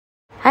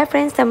High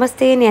friends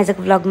नमस्ते नि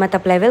आजको ब्लगमा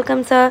तपाईँलाई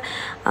वेलकम छ।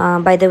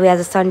 बाई द वे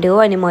आज सन्डे हो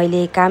अनि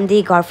मैले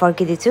कामदेखि घर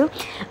फर्किँदैछु।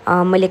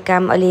 मैले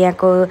काम अलि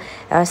यहाँको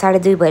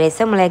 2:30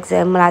 भइरहेछ। मलाई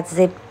आज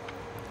चाहिँ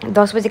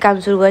 10 बजे काम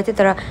सुरु गरेको थिएँ,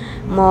 तर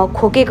म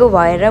खोकेको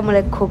भएर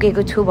मलाई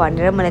खोकेको छु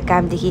भनेर मलाई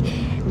कामदेखि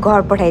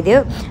घर पठाइदियो।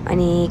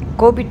 अनि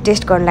कोभिड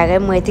टेस्ट गर्न लाग्यो।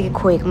 म यतिकै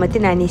खोकेको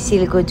मात्रै, नानी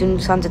सिलको जुन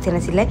सन्चो थिएन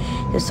सिललाई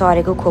त्यो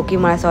सरेको खोकी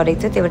मलाई सरेको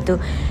थियो, त्यही भएर त्यो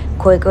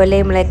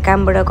खोकेकोले मलाई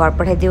कामबाट घर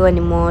पठाइदियो।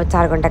 अनि म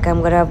 4 घन्टा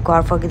काम गरेर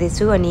घर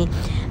फर्किँदैछु। अनि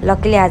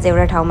लक्कीली आज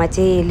एउटा ठाउँमा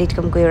चाहिँ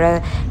लिटकमको एउटा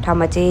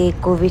ठाउँमा चाहिँ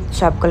कोभिड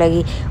स्वाबको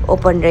लागि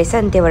ओपन रहेछ।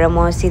 अनि त्यही भएर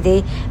म सिधै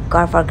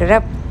घर फर्केर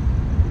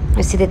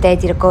सिधै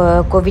त्यहीँतिर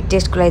कोभिड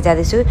टेस्टको लागि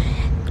जाँदैछु।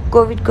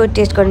 कोभिडको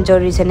टेस्ट गर्नु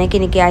जरुरी छैन,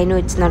 किनकि I know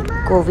it's not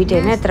covid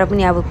होइन, तर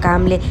पनि अब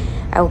कामले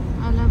अब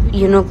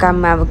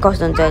काममा अब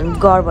कस्तो हुन्छ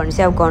गर भने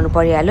चाहिँ अब गर्नु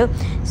परिहाल्यो।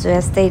 सो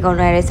यस्तै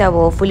गर्नु आएर चाहिँ अब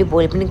होपफुली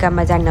भोलि पनि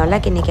काममा जाने होला,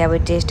 किनकि अब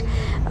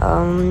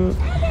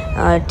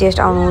टेस्ट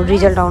आउनु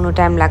रिजल्ट आउनु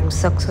टाइम लाग्न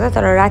सक्छ।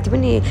 तर राति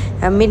पनि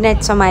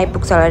मिडनाइटसम्म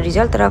आइपुग्छ होला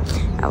रिजल्ट। तर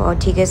अब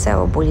ठिकै छ,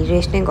 अब भोलि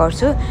रेस्ट नै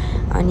गर्छु।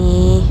 अनि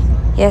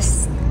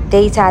यस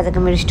त्यही छ आजको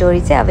मेरो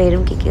स्टोरी चाहिँ। अब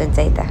हेरौँ के हुन्छ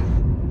यता।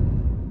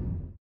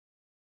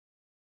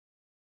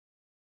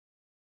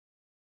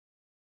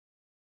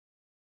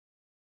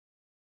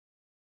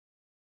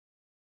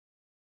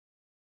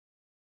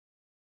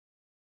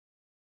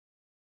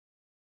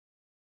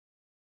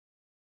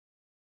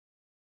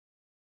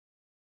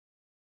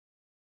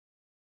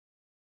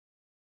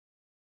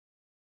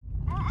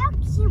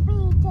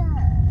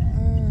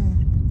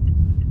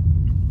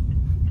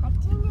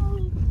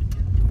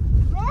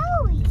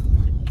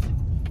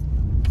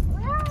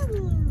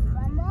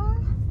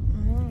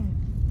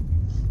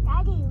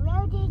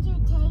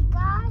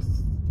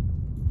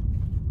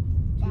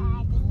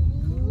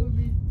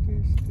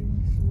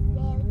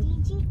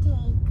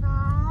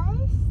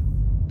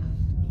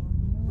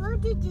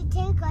 Did you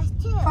take us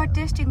to? For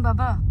testing,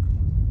 Baba.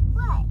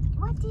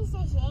 What is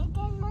this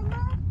again,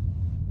 Mama?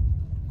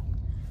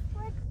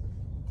 What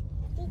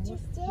did you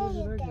say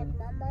again,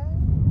 Mama?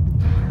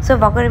 So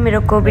भर्खरै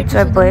मेरो कोभिड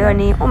स्वाब भयो।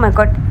 अनि ओ माई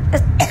गड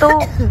यस्तो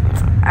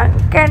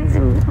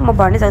म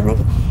भन्नै सक्दिनँ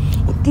कि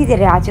यति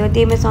धेरै हाँच्यो।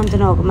 त्यहीमा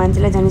सम्झना भएको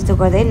मान्छेलाई झन् यस्तो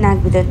गर्दै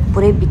नाकभित्र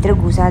पुरै भित्र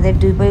घुसाँदै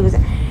दुई घुसा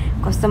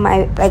कस्तो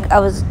लाइक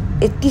अब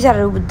यति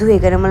साह्रो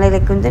दुखेको मलाई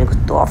लाइक हुन्छ नि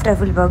कस्तो अप्ठ्यारो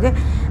फिल भयो क्या।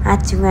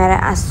 हाँच्छु आएर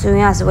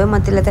आँसु भयो। म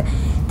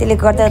त्यसले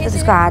गर्दा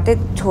त्यसको हातै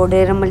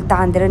छोडेर मैले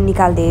तान्देर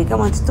निकालिदिएँ क्या।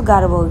 मलाई त्यस्तो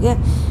गाह्रो भयो क्या।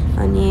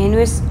 अनि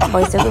एनिवेज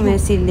भइसक्यो मेरो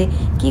सिलले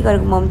के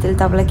गरेको मम त्यसले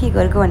तपाईँलाई के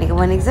गरेको भनेको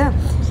छ।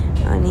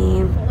 अनि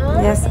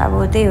यस अब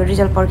त्यही हो,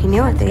 रिजल्ट पर्खिने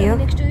हो, त्यही हो।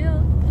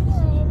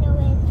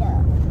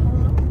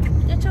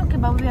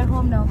 But we are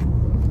home now.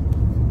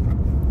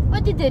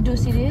 What did they do,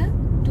 Cyril?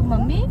 To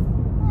mommy?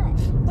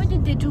 What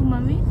did they do,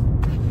 mommy?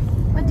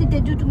 What did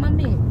they do to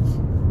mommy?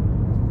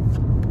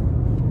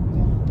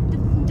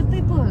 The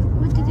people,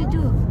 what did they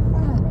do?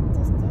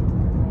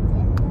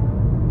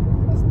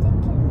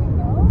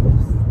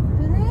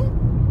 Really?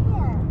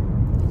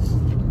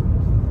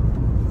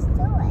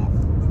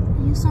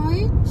 You saw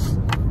it?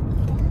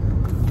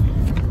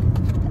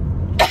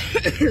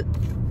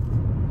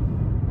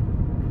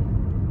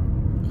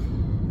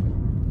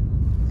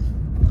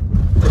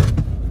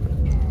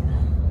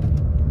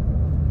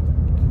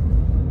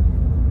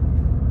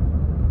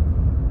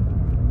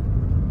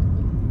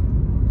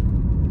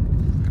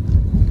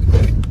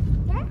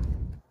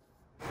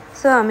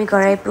 So हामी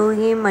घर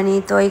आइपुग्यौँ।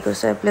 अनि तपाईँको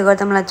स्वाबले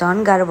गर्दा मलाई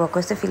झन् गाह्रो भएको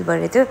जस्तो फिल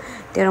भइरहेको थियो।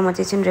 त्यही भएर म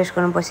चाहिँ एकछिन रेस्ट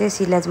गर्नु बसेँ।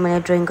 सिललाई चाहिँ मैले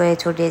ड्रइङ गरेर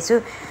छोडिदिएको छु।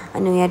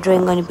 अनि यहाँ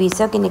ड्रइङ गर्ने बिच छ,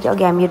 किनकि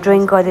अघि हामी यो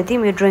ड्रइङ गर्दै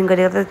थियौँ। यो ड्रइङ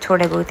गरेर गर्दा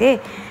छोडेको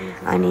थिएँ।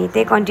 अनि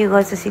त्यही कन्टिन्यू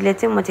गर्छु सिलले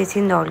चाहिँ। म चाहिँ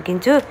एकछिन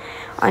ढल्किन्छु।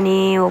 अनि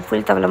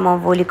होपफुली तपाईँलाई म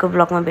भोलिको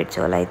ब्लगमा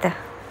भेट्छु होला है त।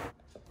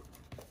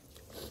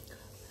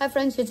 हाई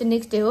फ्रेन्ड्स, यो चाहिँ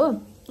नेक्स्ट डे हो।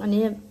 अनि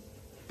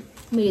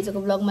मेरो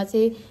हिजोको ब्लगमा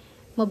चाहिँ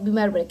म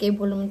बिमार भएर केही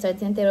बोल्नु मन चाहेको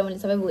थिएन, त्यही भएर मैले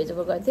सबै भोइस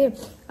ओभर गरेको थिएँ।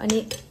 अनि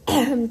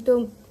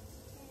त्यो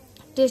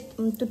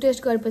टेस्ट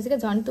गरेपछि क्या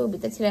झन् त्यो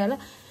भित्र छिरायो होला,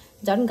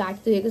 झन् घाँटी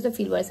दुखेको जस्तो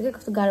फिल भएछ क्या,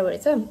 कस्तो गाह्रो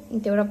भएछ।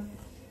 त्यही भएर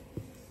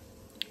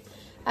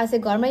आज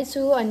चाहिँ घरमै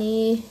छु।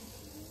 अनि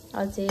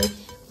अझै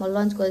म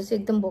लन्च गर्दैछु,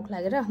 एकदम भोक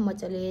लागेर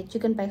मजाले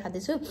चिकन पाई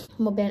खाँदैछु।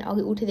 म बिहान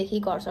अघि उठेदेखि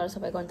घर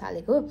सफाइ गर्न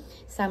थालेको,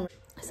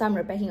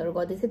 सामहरू प्याकिङहरू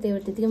गर्दैछु। त्यही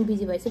भएर त्यतिकै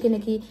बिजी भएछु,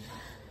 किनकि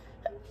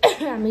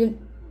हामी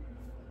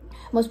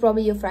मोस्ट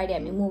प्रब्लली यो फ्राइडे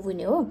हामी मुभ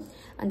हुने हो।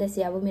 अनि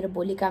त्यसपछि अब मेरो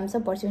भोलि काम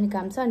छ, पर्सि पनि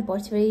काम छ। अनि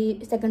पर्सि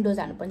फेरि सेकेन्ड डोज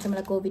हानुपर्छ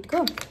मलाई कोभिडको।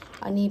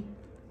 अनि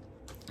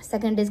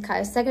सेकेन्ड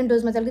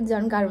डोजमा चाहिँ अलिकति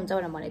झन् गाह्रो हुन्छ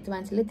भनेको थियो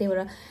मान्छेले। त्यही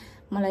भएर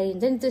मलाई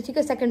हुन्छ नि त्यो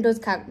ठिकै सेकेन्ड डोज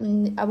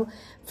अब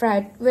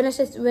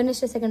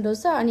वेडनेसडे सेकेन्ड डोज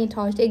छ। अनि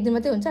थर्सडे एक दिन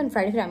मात्रै हुन्छ। अनि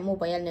फ्राइडे फेरि हामी मुभ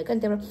भइहाल्ने हो क्या।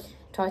 त्यही भएर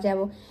थर्सडे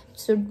अब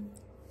सो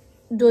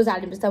डोज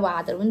हाल्नेपछि त अब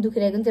हातहरू पनि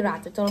दुखिरहेको नि, त्यो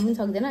हातहरू चलाउनु पनि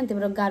सक्दैन। अनि त्यही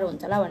भएर गाह्रो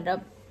हुन्छ होला भनेर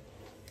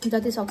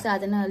जति सक्छ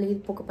आज नै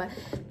अलिकति पोको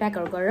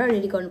प्याकहरू गरेर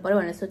रेडी गर्नु पऱ्यो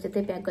भनेर सोचेर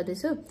त्यही प्याक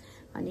गर्दैछु।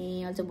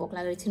 अनि अझ भोक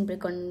लागेर एकछिन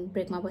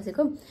ब्रेकमा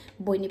बसेको।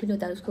 बहिनी पनि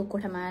उता उसको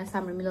कोठामा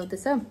सामग्री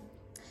मिलाउँदैछ।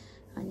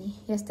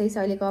 अनि यस्तै छ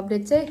अहिलेको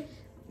अपडेट चाहिँ।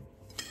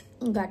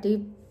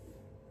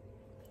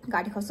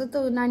 घाँटी खस्छ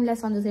त्यो नानीलाई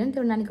सन्चो छैन,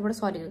 त्यो नानीकोबाट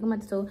सरेको म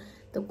त्यस्तो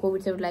त्यो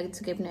कोभिड चाहिँ लागेको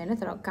छु केही पनि होइन।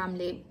 तर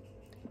कामले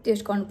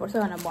टेस्ट गर्नुपर्छ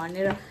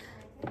भनेर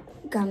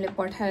कामले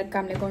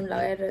गर्नु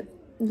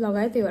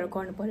लगायो त्यही भएर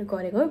गर्नु पर्यो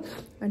गरेको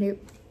अनि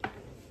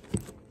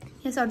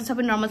यस अरू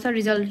सबै नर्मल छ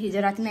रिजल्ट हिजो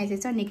राति नै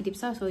आइसकेको छ नेगेटिभ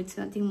छ सो इट्स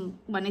नथिङ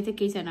भन्ने चाहिँ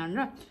केही छैन भनेर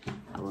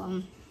अब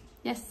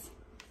यस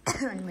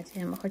अनि म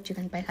चाहिँ भर्खर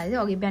चिकन पाइ खाएको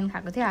थिएँ अघि बिहान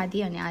खाएको थिएँ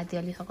आधी अनि आधी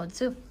अलि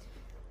सघाउँछु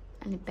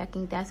अनि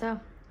प्याकिङ त्यहाँ छ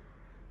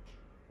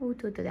ऊ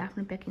त्यो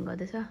आफ्नो प्याकिङ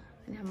गर्दैछ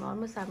अनि हाम्रो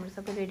अलमोस्ट हाम्रो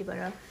सबै रेडी भएर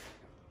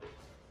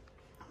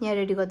यहाँ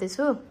रेडी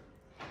गर्दैछु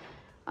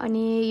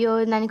अनि यो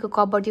नानीको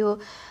कपबाट यो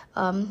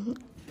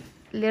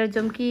लिएर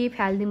जाउँ कि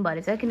फ्यालिदिउँ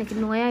भरेछ किनकि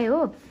नयाँ हो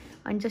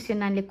अनि जस्ट यो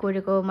नानीले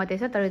कोरेको मात्रै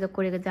छ तर यो त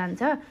कोरेको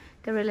जान्छ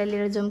त्यही भएर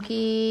लिएर जाउँ कि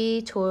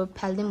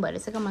फ्यालिदिउँ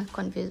भएरहेछ क्या म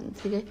कन्फ्युज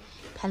थिएँ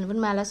फ्याल्नु पनि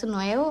मलाई लाग्छ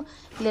नयाँ हो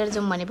लिएर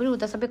जाउँ भने पनि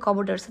उता सबै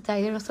कबोर्डहरू छ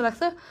चाहिँदैन जस्तो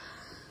लाग्छ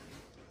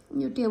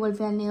यो टेबल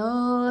फ्याल्ने हो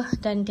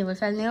डाइनिङ टेबल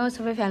फ्याल्ने हो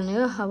सबै फ्याल्ने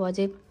हो अब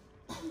अझै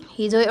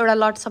हिजो एउटा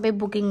लट सबै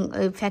बुकिङ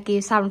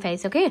साउन्ड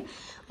फ्याइसकेँ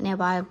अनि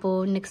अब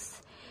नेक्स्ट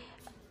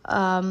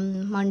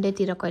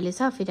मन्डेतिर कहिले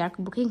छ फेरि अर्को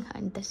बुकिङ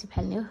अनि त्यसै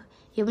फ्याल्ने हो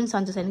यो पनि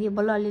सन्चो छैन कि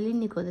बल्ल अलिअलि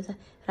निको हुँदैछ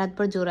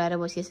रातभर ज्वरो आएर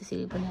बसिएछ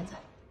सिरी पनि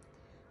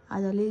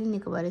आज अलिअलि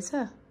निको भएछ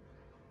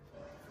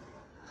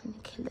अनि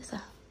खेल्दैछ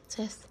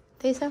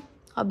त्यही छ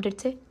अपडेट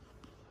चाहिँ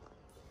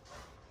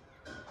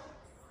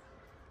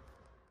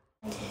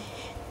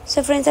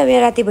सो फ्रेन्ड्स अब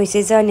यहाँ राति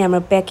भइसकेछ अनि हाम्रो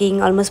प्याकिङ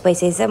अलमोस्ट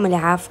भइसकेछ मैले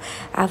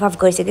हाफ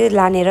गरिसकेँ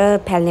लानेर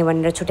फ्याल्ने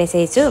भनेर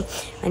छुट्याइसकेको छु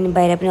अनि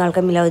बाहिर पनि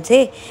हल्का मिलाउँछु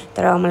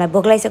तर मलाई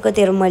भोक लागिसक्यो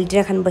त्यही मैले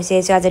डिनर खानु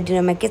बसिरहेको छु आज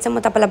डिनरमा के छ म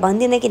तपाईँलाई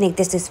भन्दिनँ किनकि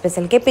त्यस्तो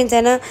स्पेसल केही पनि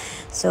छैन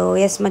सो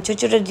यसमा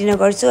छिटो डिनर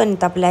गर्छु अनि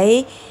तपाईँलाई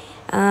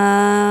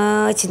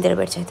एकछिनतिर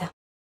भेट्छु है त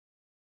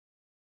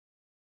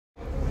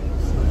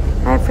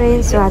हाई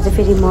फ्रेन्ड्स आज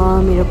फेरि म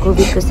मेरो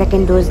कोभिडको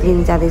सेकेन्ड डोज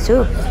लिन जाँदैछु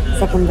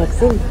सेकेन्ड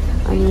भ्याक्सिन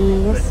अनि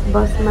यस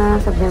बसमा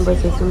सबजना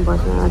बसिरहेको छौँ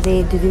बसमा अझै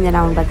 2-3 जना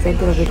आउनु भएको छ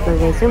त्यो वेट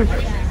गरिरहेको छौँ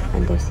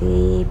अनि त्यसपछि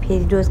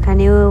फेरि डोज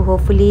खाने हो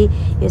होपफुली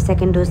यो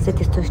सेकेन्ड डोज चाहिँ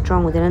त्यस्तो स्ट्रङ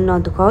हुँदैन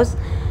नदुखाओस्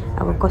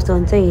अब कस्तो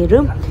हुन्छ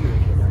हेरौँ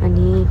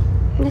अनि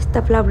यस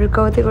तपाईँलाई अपडेट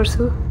गाउँदै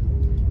गर्छु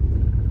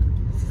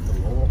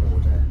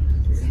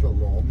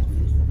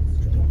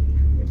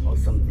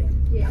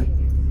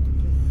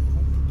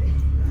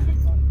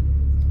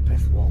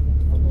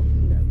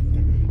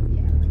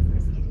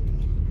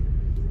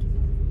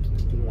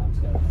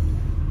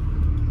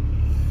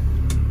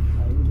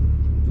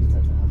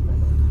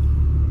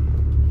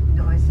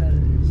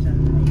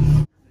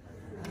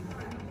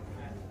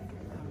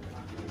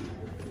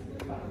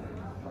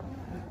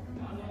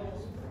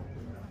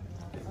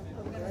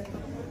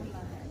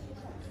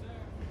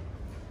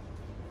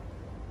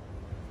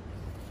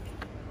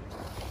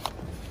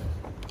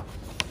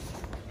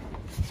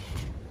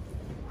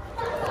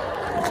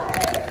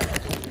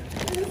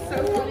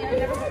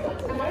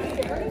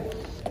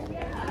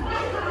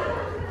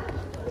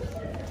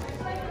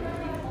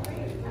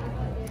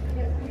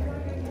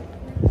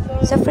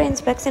सो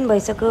फ्रेन्ड्स भ्याक्सिन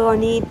भइसक्यो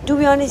अनि टु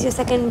बी अनेस्ट यो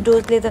सेकेन्ड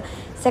डोजले त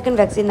सेकेन्ड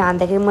भ्याक्सिन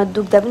हान्दाखेरि म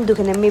दुख्दा पनि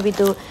दुखेन मेबी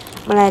त्यो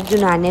मलाई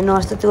जुन हान्ने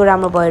नर्स त त्यो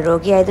राम्रो भएर हो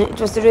कि I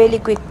it was really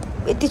quick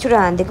यति छिटो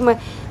हान्थ्यो कि म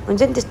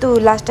हुन्छ नि त्यस्तो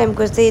लास्ट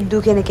टाइमको चाहिँ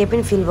दुखेन केही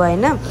पनि फिल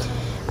भएन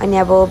अनि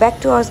अब ब्याक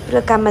टु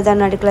हस्पिटल काममा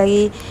जानु अलिक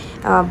लागि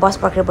बस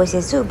पक्रेर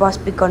बसिएको छु बस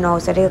पिक गर्नु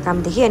आउँछ अरे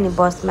कामदेखि अनि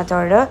बसमा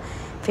चढेर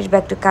फेरि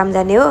ब्याक टु काम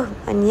जाने हो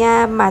अनि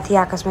यहाँ माथि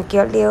आकाशमा के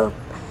अलि हो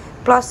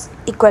प्लस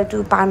इक्वल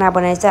टु पाना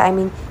बनाएछ आई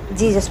मिन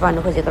जिजस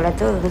भन्नु खोजेकोलाई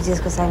त्यो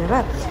जिजसको साइन होला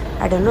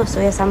आई डोन्ट नो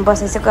सो यसमा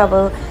बसिसक्यो अब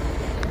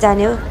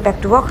जाने हो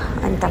ब्याक टु वर्क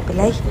अनि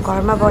तपाईँलाई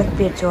घरमा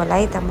भेट्छु होला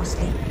है त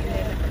मोस्टली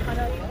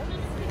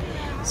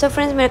सो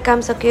फ्रेन्ड्स मेरो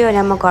काम सक्यो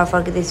अनि म घर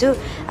फर्किँदैछु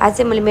आज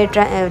चाहिँ मैले मेरो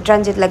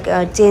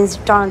ट्रान्जिटलाई चेन्ज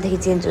टनलदेखि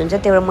चेन्ज हुन्छ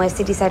त्यही भएर म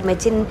सिटी साइडमा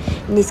एकछिन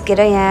निस्केर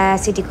यहाँ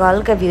सिटीको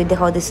हल्का भ्यू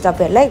देखाउँदैछु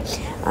तपाईँहरूलाई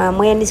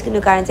म यहाँ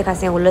निस्किनुको कारण चाहिँ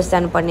खास यहाँ हुल्लोस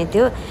जानुपर्ने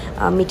थियो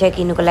मिठाई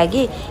किन्नुको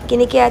लागि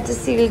किनकि आज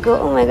सिलको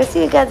उहाँको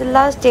सिलको आज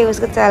लास्ट डे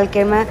उसको चाइल्ड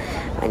केयरमा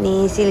अनि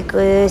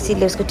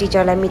सिलले उसको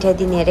टिचरलाई मिठाई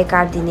दिने अरे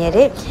कार्ड दिने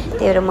अरे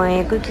त्यही भएर म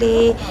यहाँ क्विकली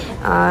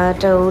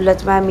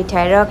हुल्लोसमा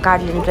मिठाई र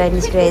कार्ड लिनुको लागि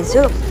निस्किरहेको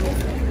छु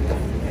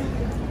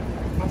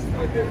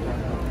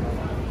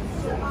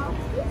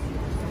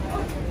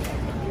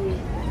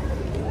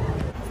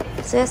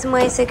सो यसमा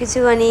आइसकेको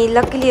छु अनि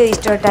लक्कीली यो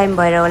स्टोर टाइम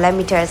भएर होला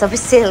मिठाईहरू सबै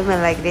सेलमा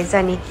लागिरहेछ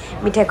अनि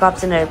मिठाईको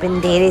अप्सनहरू पनि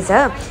धेरै छ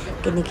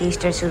किनकि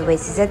स्टोर सुरु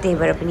भइसकेछ त्यही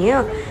भएर पनि हो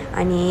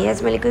अनि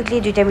यस मैले क्विकली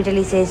 2टा मिठाई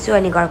लिइसकेको छु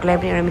अनि घरको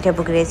लागि पनि एउटा मिठाई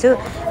बोकिरहेको छु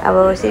अब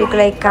सिरीको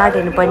लागि कार्ड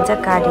हेर्नुपर्ने छ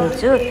कार्ड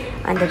हेर्छु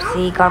अनि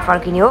त्यसपछि घर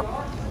फर्किने हो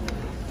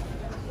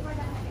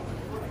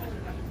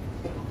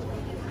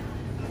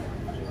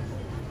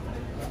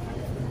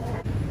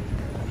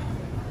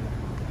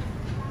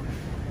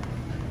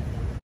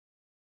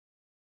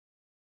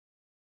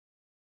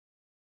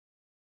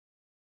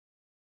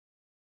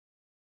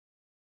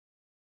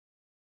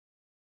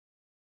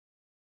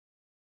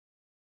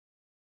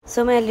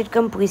सो म लिट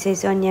कम पुगिसकेको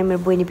छु अनि यहाँ मेरो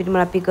बहिनी पनि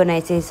मलाई पिक गर्न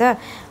आइसकेको छ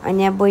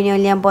अनि यहाँ बहिनी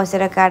अहिले यहाँ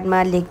बसेर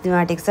कार्डमा लेख्दिनु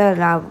आँटेको छ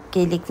र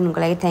केही लेखिदिनुको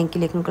लागि थ्याङ्क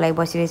यू लेख्नुको लागि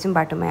बसिरहेको छौँ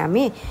बाटोमा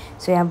हामी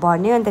सो यहाँ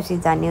भर्ने अनि त्यसपछि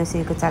जाने हो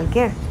सिरीको चाल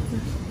care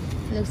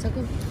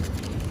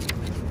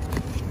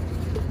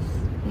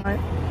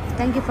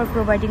Thank you for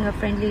providing a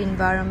friendly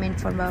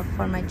environment for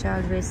my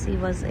child where she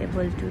was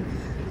able to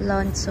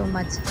learn so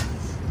much.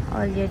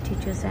 All your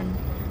teachers and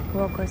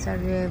workers are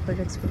reliable,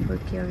 respectful,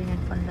 caring and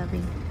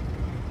fun-loving.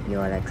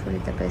 You all are truly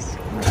the best.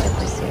 Much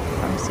appreciated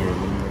from Cyril.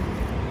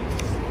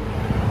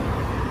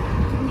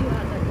 You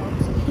are the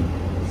boss.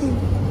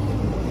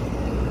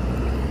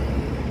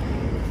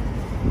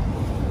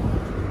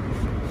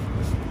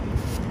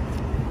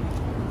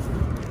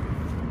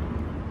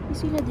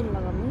 सिले दिन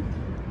लगाउनु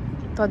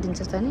त दिन्छ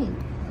त नि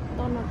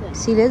तनको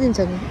सिले दिन्छ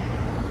नि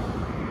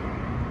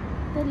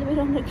त्यसले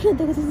मेरो अनुहार किन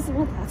देखेको जस्तो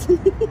मलाई थाहा छ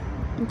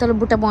नि तल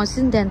बुट्टा बस्छ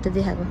नि त्यहाँ त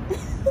देखाएको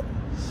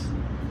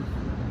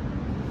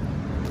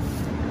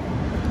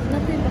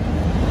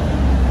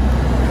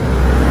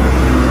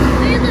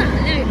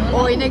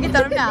होइन कि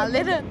तर पनि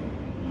हाल्दैन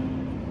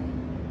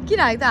किन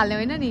हालेको त हाल्ने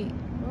होइन नि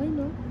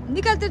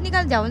निकाल त्यो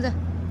निकाल झ्याउ हुन्छ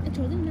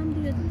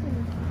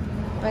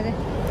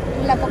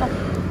पहिला पकाउ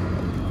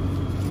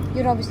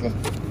यो रबिसले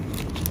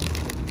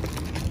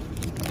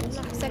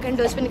सेकेन्ड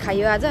डोज पनि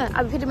खायो आज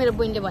अब फेरि मेरो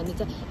बहिनीले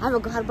भनिदिन्छ हाम्रो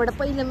घरबाट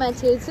पहिलो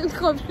मान्छे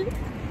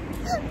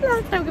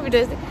लास्ट टाइमको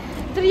भिडियो जस्तै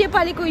तर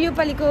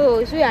योपालिको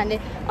सुई हान्ने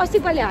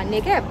अस्तिपालि हान्ने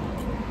क्या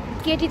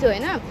केटी थियो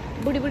होइन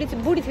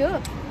बुढी थियो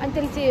अनि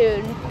त्यसले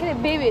चाहिँ के अरे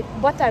बेबी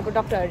बच्चाहरूको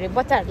डक्टरहरूले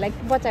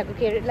बच्चाहरूको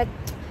के अरे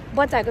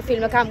बच्चाहरूको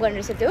फिल्डमा काम गर्ने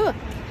रहेछ त्यो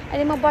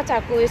अनि म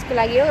बच्चाहरूको यसको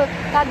लागि हो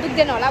ता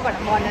दुख्दैन होला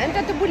भनेर भन्यो नि त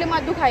त्यो बुढीले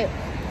मलाई दुखायो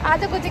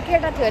आजको चाहिँ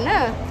केटा थियो होइन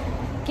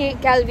के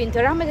क्याल्भिन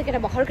थियो राम्रो चाहिँ केटा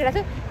भर्खर केटा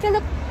थियो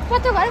त्यसले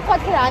पत्तो गरेर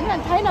कतिखेर हान्यो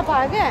भने थाहै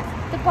नपायो क्या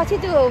त्यो पछि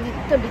त्यो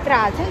भित्र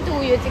हाल्छ नि त्यो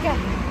उयो चाहिँ क्या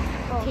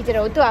खिचेर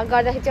हो त्यो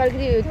गर्दाखेरि चाहिँ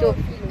अलिकति त्यो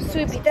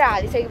सुई भित्र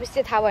हालिसकेपछि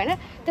चाहिँ थाहा भएन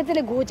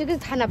त्यसले घुचेको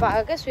थाहा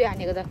नपाएको क्या सुई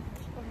हानेको त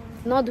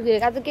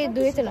नदुखेको आज केही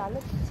दुखेको छैन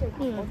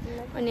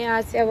अनि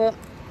आज चाहिँ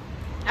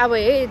अब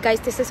है गाइस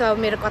त्यस्तै छ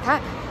मेरो कथा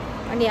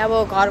अनि अब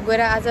घर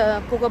गएर आज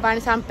पोको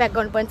पानीसम्म प्याक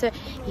गर्नुपर्छ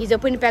हिजो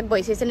पनि प्याक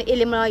भइसकेको छैन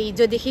यसले मलाई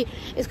हिजोदेखि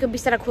यसको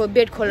बिस्तारा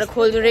बेड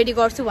खोल्नु रेडी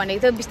गर्छु भनेको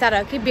थियो बिस्तारा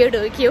कि बेड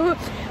हो कि हो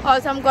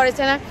अहिलेसम्म गरेको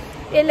छैन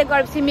यसले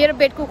गरेपछि मेरो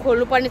बेडको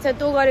खोल्नु पर्ने छ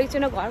त्यो गरेको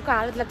छैन घरको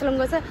हालत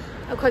लतलङ्गो छ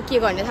खोइ के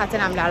गर्ने थाहा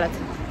छैन हाम्रो हालत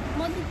म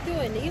त त्यो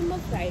होइन कि म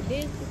फ्राइडे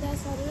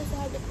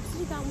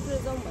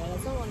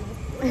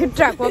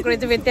ट्र्याक वर्क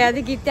रहेछ फेरि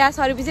त्यहाँदेखि त्यहाँ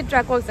सरेपछि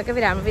ट्र्याक वर्क छ क्या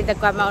फेरि हाम्रो फेरि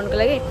घरमा आउनुको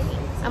लागि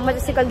अब म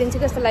चाहिँ सिकाइदिन्छु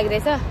कि जस्तो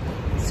लागिरहेछ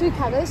सुई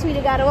खाएको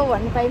सुईले गाह्रो भयो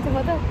भन्नु पाइन्छ म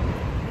त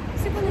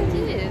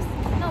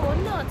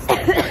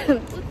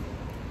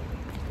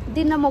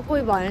दिनमा म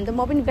कोही भयो भने त म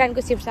पनि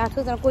बिहानको सिफ्ट आएको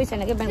तर कोही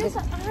छैन क्या बिहानको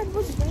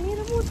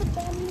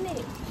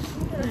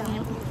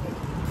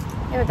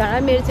एउटा धडा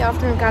मेरो चाहिँ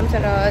आफ्टरनुन काम छ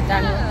र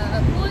जानु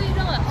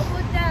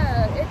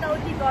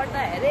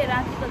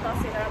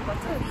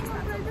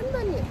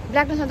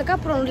ब्ल्याकमा त कहाँ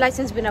पुऱ्याउनु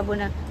लाइसेन्स बिना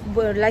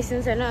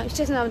लाइसेन्स होइन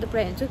स्टेसन आउँदा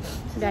पुऱ्याइ हिँड्छु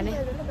बिहानै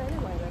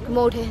म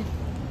उठेँ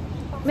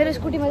मेरो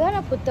स्कुटीमा जा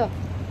न फुत्त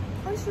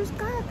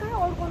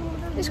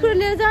स्कुटी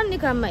लिएर जानु नि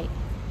काममै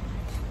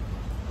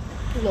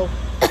लो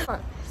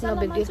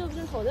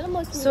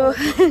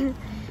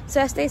सो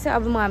यस्तै छ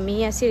अब हामी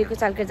यहाँ सिँढीको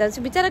चालकेर जान्छु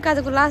बिचरा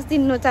काजको लास्ट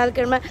दिन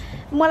चालकेरमा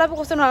मलाई पो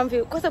कस्तो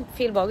नराम्रो कस्तो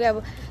फिल भयो क्या अब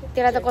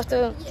त्यसलाई त कस्तो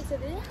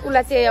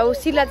उसलाई चाहिँ अब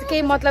सिलाई चाहिँ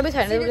केही मतलबै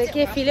छैन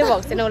केही फिलै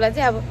भएको छैन उसलाई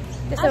चाहिँ अब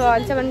त्यस्तो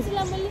भन्छ भने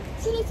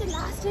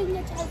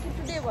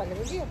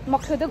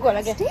मक्सो त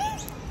होला क्या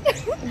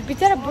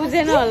बिचरा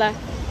बुझेन होला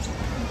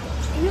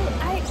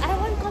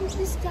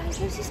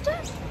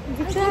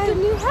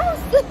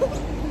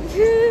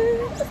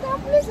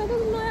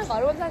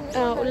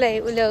उसले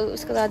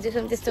उसको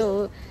अझैसम्म त्यस्तो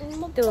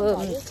त्यो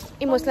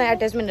इमोसनल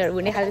एट्याचमेन्टहरू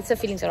हुने खालको छ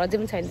फिलिङ्सहरू अझै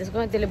पनि छैन त्यसको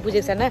त्यसले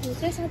बुझेको छैन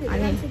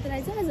अनि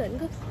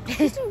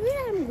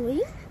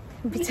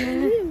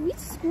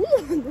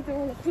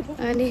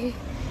अनि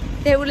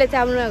त्यही उसले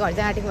चाहिँ आफ्नो घर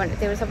जान आँटेको भनेर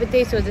त्यही सबै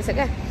त्यही सोच्दैछ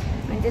क्या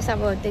अनि त्यस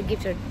अब त्यो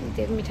गिफ्टहरू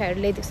त्यो मिठाईहरू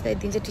ल्याइदिएको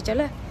दिन्छ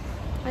टिचरलाई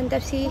अनि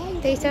त्यसपछि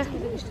त्यही छ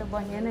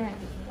बनियो नै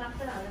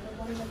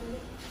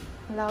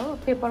ल हो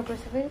पेपरको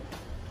सबै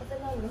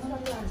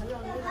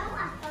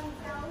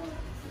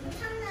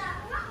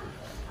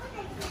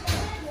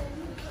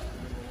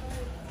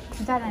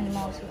जान नि म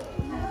आउँछु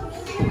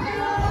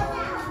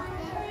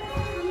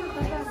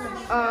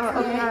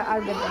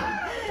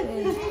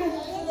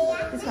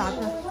त्यसको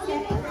हातमा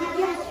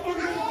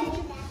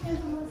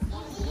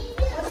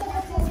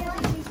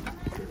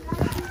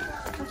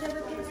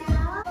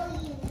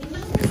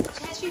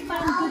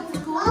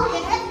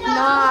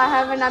No, I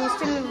haven't. I'm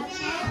still.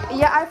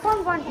 Yeah, I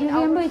found one. You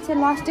remember, it's your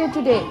last day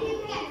today.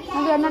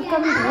 And we are not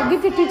coming.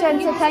 Give the teacher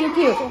and say thank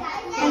you.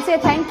 And say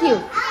thank you.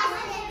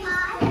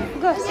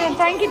 Go say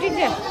thank you,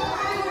 teacher.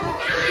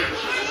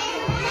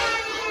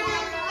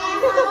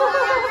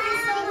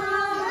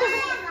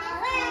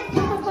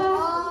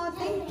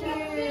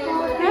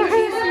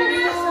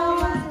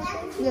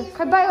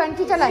 Yeah, bye one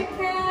teacher like.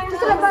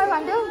 Teacher like bye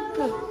one do.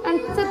 And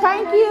say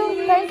thank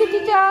you,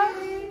 teacher.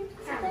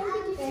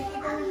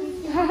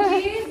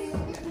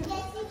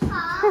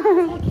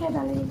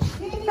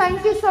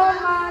 Thank you so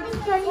much.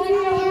 Thank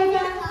you.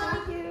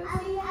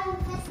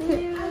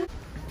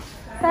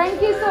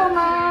 Thank you so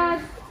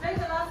much.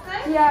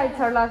 Yeah, it's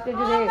her last day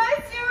today.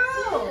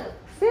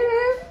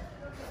 Serious?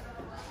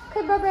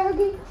 Okay, bye bye,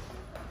 Huggy.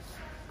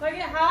 Like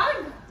a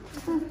hug?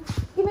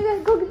 Give me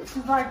that. Go get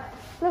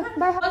Look,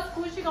 bye. What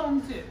school is she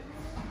going to?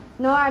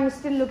 No, I'm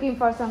still looking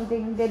for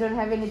something. They don't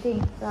have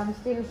anything, so I'm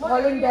still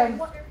calling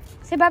them.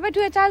 Say bye bye to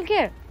your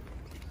childcare.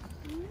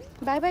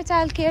 Bye bye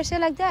childcare. Say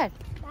like that.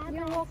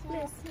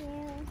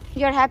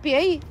 You're happy,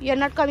 eh? You're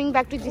not coming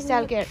back to this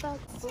childcare.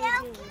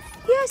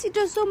 Yes, it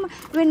was so much.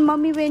 When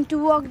mommy went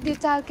to work the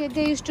childcare,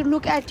 they used to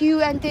look at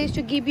you and they used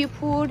to give you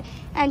food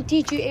and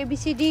teach you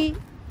ABCD.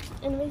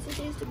 And we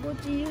used to go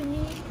to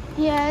uni.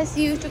 Yes,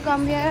 you used to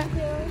come here.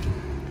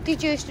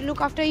 Teacher used to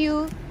look after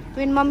you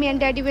when mommy and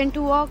daddy went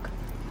to work.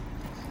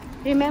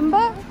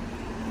 Remember?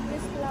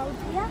 Miss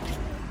Claudia.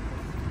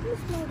 Miss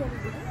Claudia.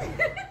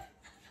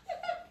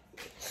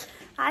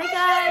 Hi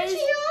guys.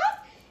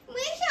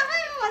 मैं शाम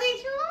हो रही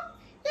हूँ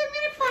ये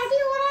मेरा party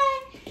हो रहा है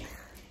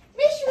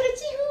मैं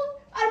सूरजी हूँ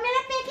और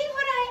मेरा पैकिंग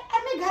हो रहा है और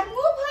मैं घर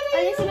मूव हो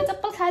रही हूँ मैं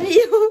चप्पल खा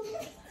रही हूँ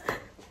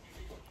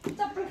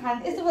चप्पल खा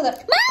यस्तो बोल्दा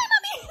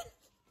मम्मी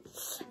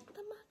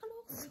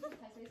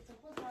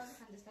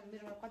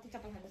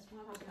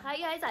हाई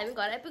गाइस हामी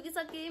घर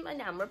आइपुगिसक्यौँ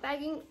अनि हाम्रो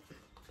प्याकिङ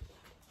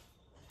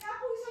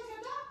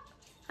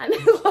हामी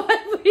घर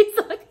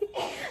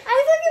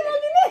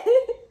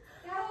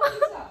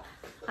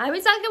हामी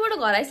चाल्केबाट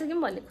घर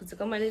आइसक्यौँ भन्ने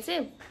खोजेको मैले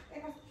चाहिँ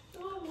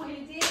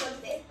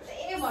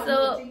सो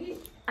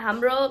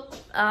हाम्रो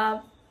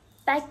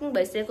प्याकिङ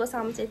भइसकेको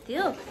सामान चाहिँ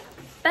थियो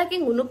प्याकिङ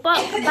हुनु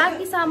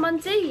बाँकी सामान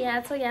चाहिँ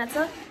यहाँ छ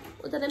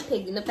उता नै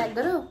फ्याँकिदिनु प्याक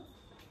गरौ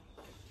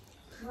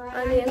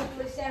अनि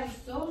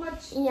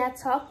यहाँ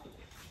छ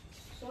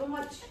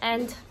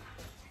एन्ड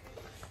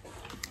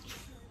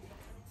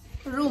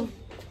रुम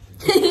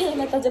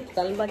यहाँ त चाहिँ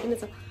फुटाल्नु बाँकी नै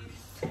छ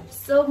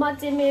सो म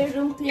चाहिँ मेरो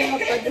रुम क्लियर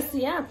अप गर्दैछु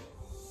यहाँ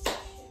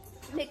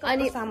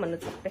अनि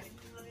सामानहरू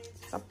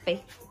सबै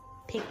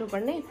फ्याँक्नु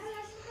पर्ने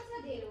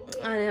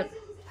अनि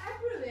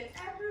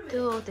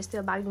त्यो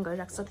त्यस्तै बार्गेनिङ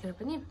गरिरहेको छ त्यो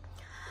पनि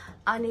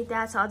अनि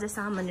त्यहाँ छ अझै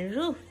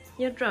सामानहरू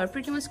यो ड्रवर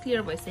प्रिटी मच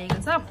क्लियर भइसकेको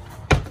छ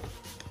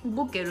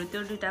बुकहरू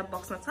त्यो दुईवटा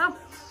बक्समा छ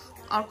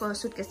अर्को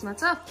सुटकेसमा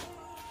छ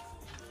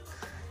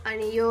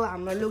अनि यो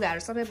हाम्रो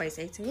लुगाहरू सबै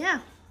भइसकेको छ यहाँ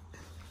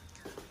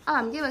अब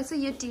हामी के भएछ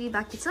यो टिभी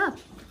बाँकी छ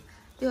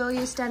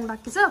यो स्ट्यान्ड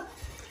बाँकी छ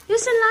यो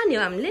स्ट्यान्ड लाने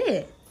हो हामीले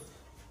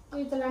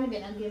ओके अनि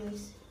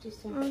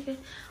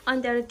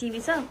त्यहाँबाट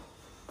टिभी छ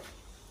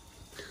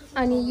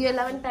अनि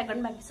यसलाई पनि प्याक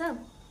गर्नु बाँकी छ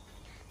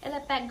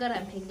यसलाई प्याक गरेर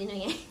हामी फ्याँक्दिनौँ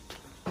यहाँ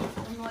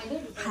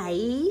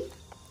हाई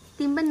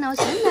तिमी पनि नआउँछ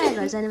नि नयाँ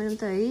घर जाने बेलामा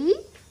त है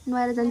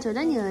नुहाएर जान्छु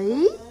होला नि है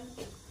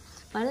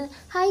भनेर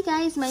high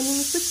guys my name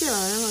is सुत्ते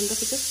भनेर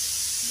भन्दाखेरि चाहिँ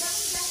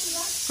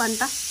भन्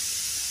त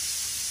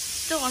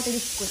त्यो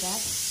अटेरिक्सको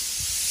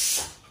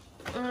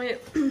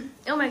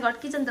ओ माई गड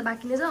किचन त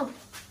बाँकी नै छ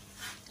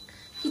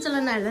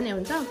किचनलाई नहेर्दा नि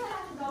हुन्छ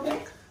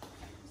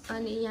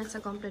अनि यहाँ छ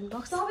कम्प्लेन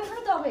बक्स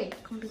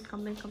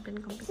कम्प्लेन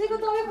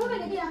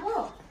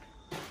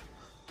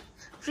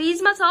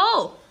फ्रिजमा छ हौ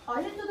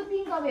होइन त्यो त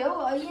पिङ्क दबाई हो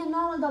यहाँ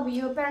नर्मल दबाई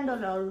यो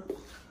प्यान्डलहरू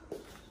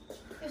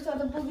यस्तो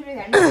त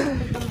बोकिरहेको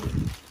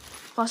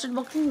फर्स्ट एड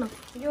बक्स न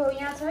यो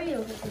यहाँ छ यो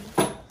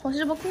फर्स्ट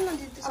एड बक्स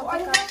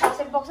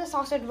न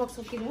फर्स्ट एड बक्स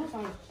किन्नु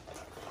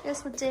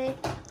यसको चाहिँ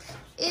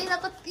यसलाई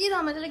कति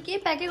रमाइलो केही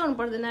प्याकै गर्नु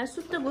पर्दैन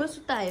सुत्त गयो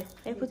सुत्त आयो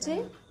आइपुग्छ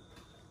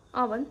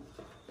अँ भन्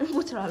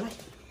पुछ होला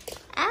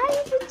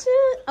आइपुग्छु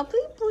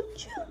अबै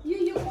पुग्छु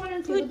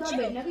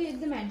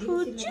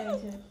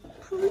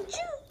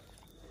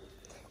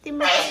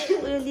तिम्रो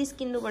उयो लिस्ट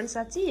किन्नुपर्ने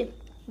साँच्ची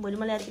भोलि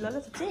मलाई याद दिला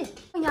साँच्ची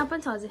यहाँ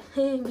पनि छ अझै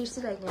हे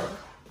बिर्सिरहेको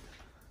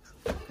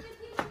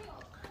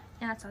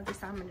यहाँ छ अझै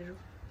सामानहरू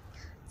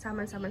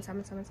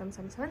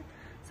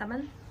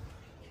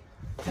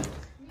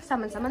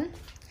सामान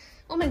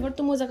ओ माइ गड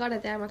त्यो मोजा काटेर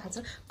त्यहाँमा थाहा छ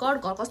घर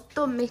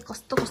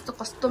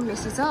कस्तो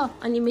मेसी छ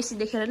अनि मेसी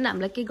देखेर नि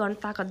हामीलाई केही गर्न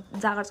ताकत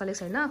जागर चलेको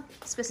छैन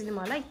स्पेसली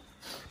मलाई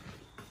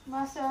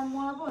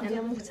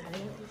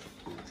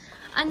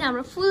अनि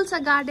हाम्रो फुल छ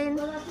गार्डन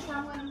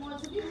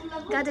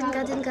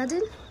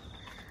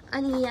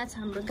अनि यहाँ छ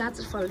हाम्रो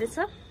गाजर फल्दैछ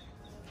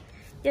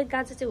यो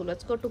गाजर चाहिँ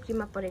हुलचको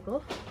टुक्रीमा परेको हो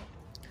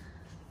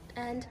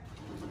एन्ड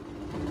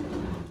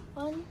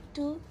 1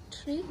 2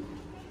 3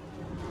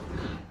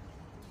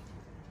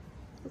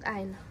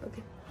 आएन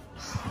ओके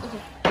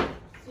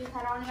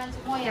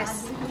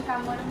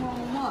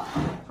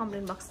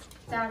कम्प्लेन बक्स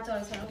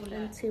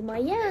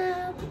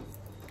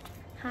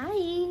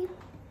हाई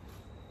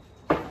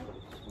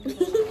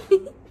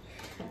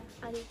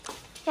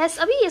यस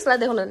अभी यसलाई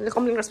देखाउनु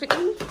कम्प्लेन गर्छ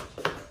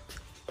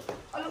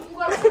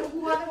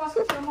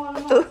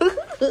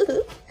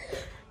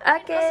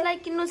कसलाई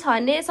किन्नु छ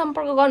भने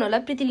सम्पर्क गर्नु होला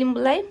प्रीति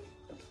लिम्बूलाई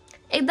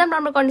एकदम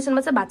राम्रो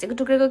कन्डिसनमा छ भाँचेको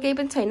टुक्रेको केही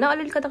पनि छैन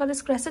अलिअलि कता कता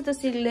स्क्रैच छ त्यो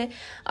सिलले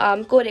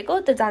कोरेको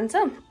त्यो जान्छ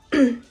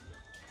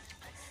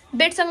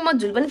बेडसँग म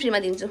झुल पनि फ्रीमा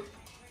दिन्छु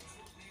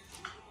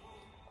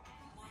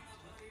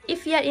if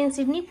you are in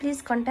Sydney please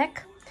contact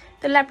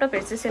त्यो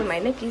ल्यापटपहरू चाहिँ सेलमा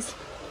होइन प्लिज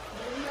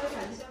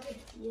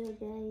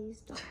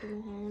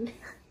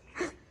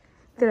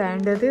त्यो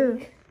ह्यान्ड थियो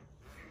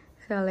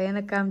साला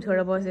यहाँ काम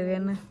छोडेर बसेको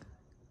होइन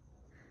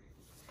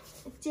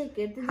चेक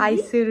हेर्दै Hi,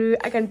 Suru.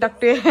 I can talk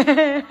to you.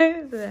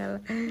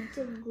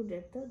 Check good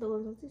हेर् त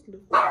दबाउन सक्छस् लु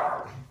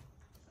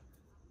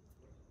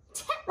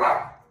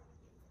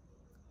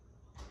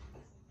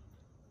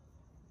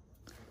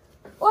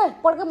ओए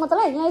पड्का म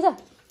तँलाई यहाँ आइज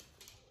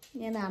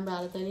यहाँ हाम्रो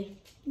हालत अहिले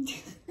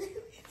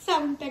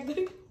सामान प्याक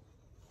गरेको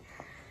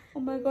ओ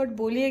माई गड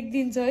भोलि एक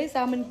दिन छ है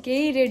सामान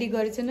केही रेडी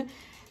गरेको छैन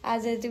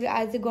आज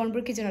चाहिँ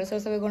गर्नुपर्यो किचनहरू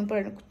सबै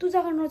गर्नुपर्यो कस्तो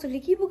जग्गा नचल्ने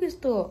के पो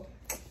यस्तो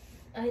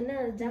होइन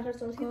जाकर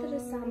चल्छ तर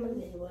सामान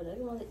लिनु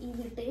पर्यो म त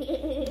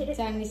इभिटै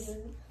जानिस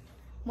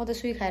म त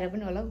सुई खाएर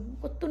पनि होला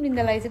कस्तो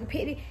निन्दा लागेको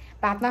फेरि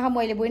भात नखा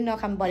मैले पनि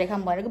नखाम भरे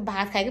खाम भनेको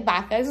भात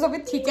खाएको सबै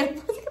थिचेर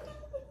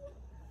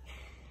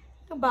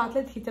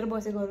भातलाई थिचेर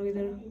बसेको अरू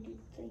यिनीहरू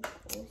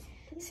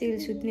सिल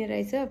सुत्ने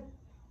रहेछ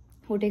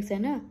उठेको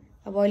छैन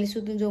अब अहिले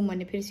सुत्नु जाउँ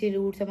भने फेरि सिल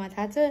उठ्छ मलाई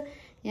थाहा छ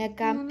यहाँ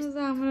काम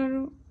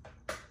सामानहरू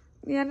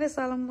यहाँ नै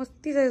साला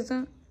मस्ती रहेछ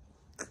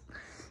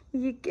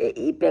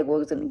केही प्याक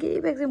भएको छैन केही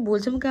प्याक छैन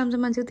भोलिसम्म काम छ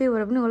मान्छेको त्यही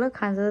भएर पनि होला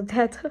खान्छ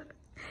त्यहाँ त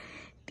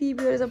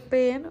टिभीहरू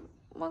सबै होइन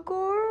मको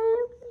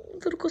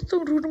तर कस्तो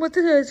रुट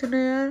मात्रै रहेको छैन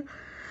यार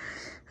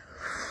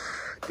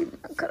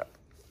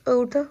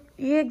एउटा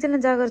यो एकजना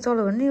जागर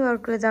चल्यो भने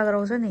अर्कोले जागर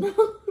आउँछ नि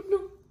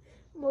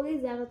मकै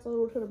जागर चल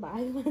उठेर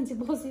भागेको मान्छे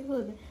बसेको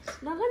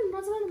नगर्नु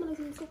नचलाउनु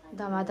मलाई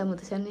धमाधम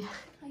हुँदैछ नि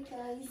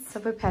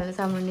सबै फ्याल्ने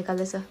सामान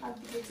निकाल्दैछ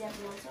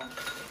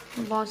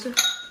बाउँछु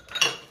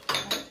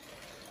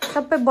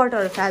सबै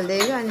बटरहरू फाल्दै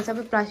क्या अनि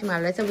सबै प्लास्टिकमा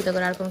हाल्दै चाहिँ उता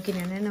गएर अर्कोमा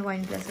किनेर होइन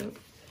वाइन ग्लासहरू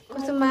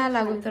कस्तो माया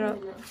लाग्यो तर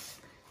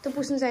त्यो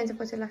पुस्नु चाहिन्छ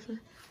पछि लास्टमा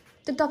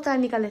त्यो तक्ता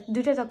निकाले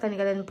दुइटै तक्ता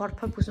निकाल्यो भने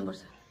फटफट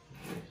पुस्नुपर्छ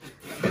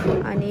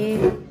अनि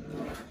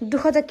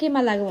दुःख त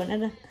केमा लाग्यो भन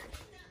न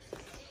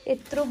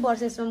यत्रो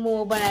वर्ष यसमा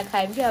मोमो बनाएर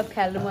खायौँ कि अब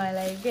फ्याल्नु मलाई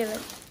लाग्यो के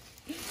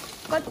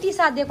कति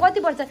साध्य कति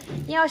वर्ष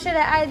यहाँ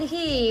अस्ट्रेलिया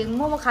आएदेखि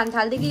मोमो खान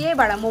थाल्देखि यही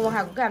भाडा मोमो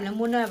खाएको क्या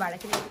हामीले नयाँ भाडा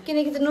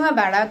किनकि त नयाँ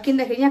भाडा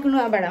किन्दाखेरि यहाँको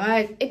नयाँ भाडामा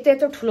एक त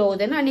यत्रो ठुलो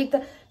हुँदैन अनि एक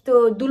त त्यो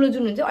दुलो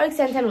जुन हुन्छ अलिक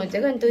सानो सानो हुन्छ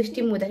क्या अनि त्यो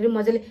स्टिम हुँदाखेरि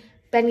मजाले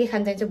प्यानकेक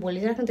खान चाहिन्छ भोलि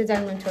राख्नु त्यो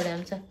जानु छोडेर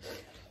हुन्छ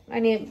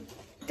अनि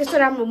त्यस्तो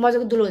राम्रो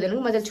मजाको दुलो हुँदैन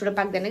कि मजाले छिटो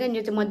पाक्दैन क्या अनि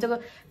यो चाहिँ मजाको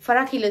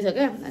फराकिलो छ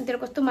क्या अनि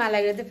त्यसलाई कस्तो माया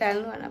लागेर चाहिँ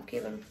फ्याल्नु अनि अब के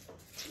गर्नु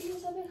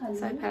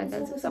सबै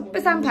फाल्दैछु सबै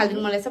सामान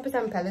फालिदिनु मलाई सबै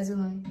सामान फाल्दैछु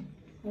म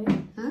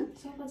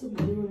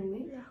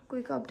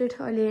क्विक अपडेट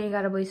अहिले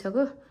 11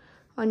 बजिसक्यो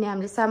अनि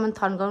हामीले सामान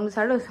थन्काउनु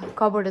छाड्यो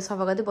कबर्डहरू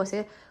सफा गर्दै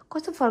बसेँ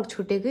कस्तो फरक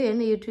छुटेको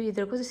होइन यो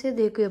इधर कस्तो से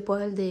दिएको यो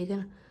पहिलो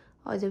देखेको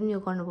अझै पनि यो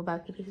गर्नुको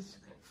बाँकी रहेछ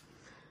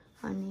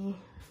अनि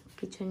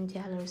किचन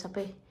झ्यालहरू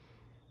सबै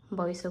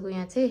भइसक्यो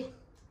यहाँ चाहिँ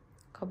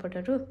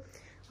कबर्डहरू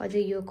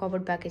अझै यो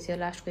कबर्ड बाँकी छ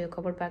लास्टको यो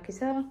कबर्ड बाँकी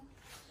छ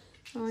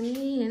अनि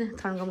होइन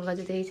थन्काउनु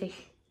गर्दै त्यही चाहिँ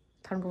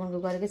थन्काउनुको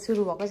गरेकै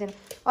सुरु भएको छैन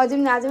अझै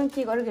पनि आज पनि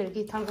के गर्यो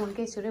कि थन्काउनु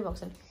केही सुरै भएको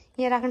छैन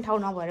यहाँ राख्ने ठाउँ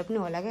नभएर पनि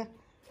होला क्या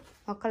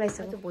मक्का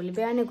लगाइसक्यो भोलि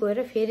बिहानै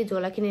गएर फेरि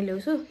झोला किनेर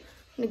ल्याउँछु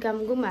अनि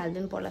काम गुम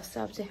हालिदिनु पर्ला जस्तो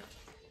अब चाहिँ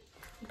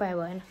उपाय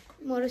भएन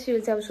म र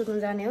सिरिल चाहिँ अब सुत्नु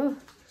जाने हो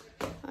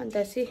अन्त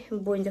चाहिँ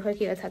बोइन चाहिँ खै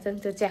के थाहा छैन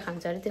त्यो चिया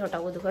खान्छ अरे त्यो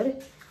हटाएको दुःख अरे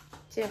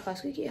चिया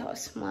खास् कि के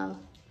होस् म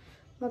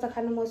त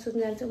खानु म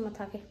सुत्नु जान्छु म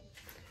थाकेँ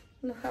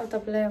ल अब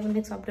तपाईँलाई अब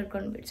नेक्स्ट अपडेट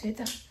गर्नु भेट्छु है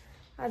त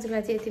आजको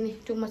लागि चाहिँ यति नै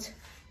टु मच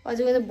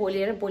अझै त भोलि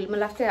हेर भोलि म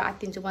लास्टै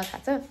आत्तिन्छु मलाई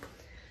थाहा छ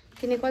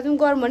किनकि अझै पनि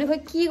गरौँ भने खोइ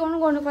के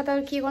गर्नु कता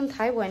के गर्नु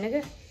थाहै भएन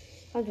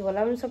क्या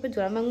झोला पनि सबै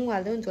झोलामा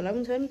हाल्दै झोला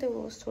पनि छैन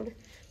त्यो छोड्यो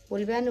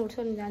भोलि बिहान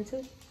उठ्छु अनि जान्छु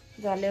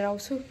झलेर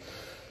आउँछु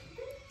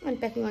अनि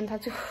प्याकिङ गर्न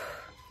थाल्छु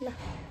ल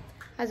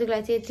आजको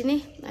लागि चाहिँ यति नै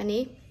अनि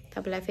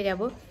तपाईँलाई फेरि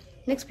अब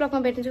नेक्स्ट ब्लगमा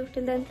भेट्छु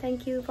till then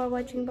thank you for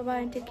watching बाबा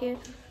एन्ड टेक केयर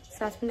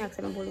सास पनि आएको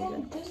छैन बोल्नु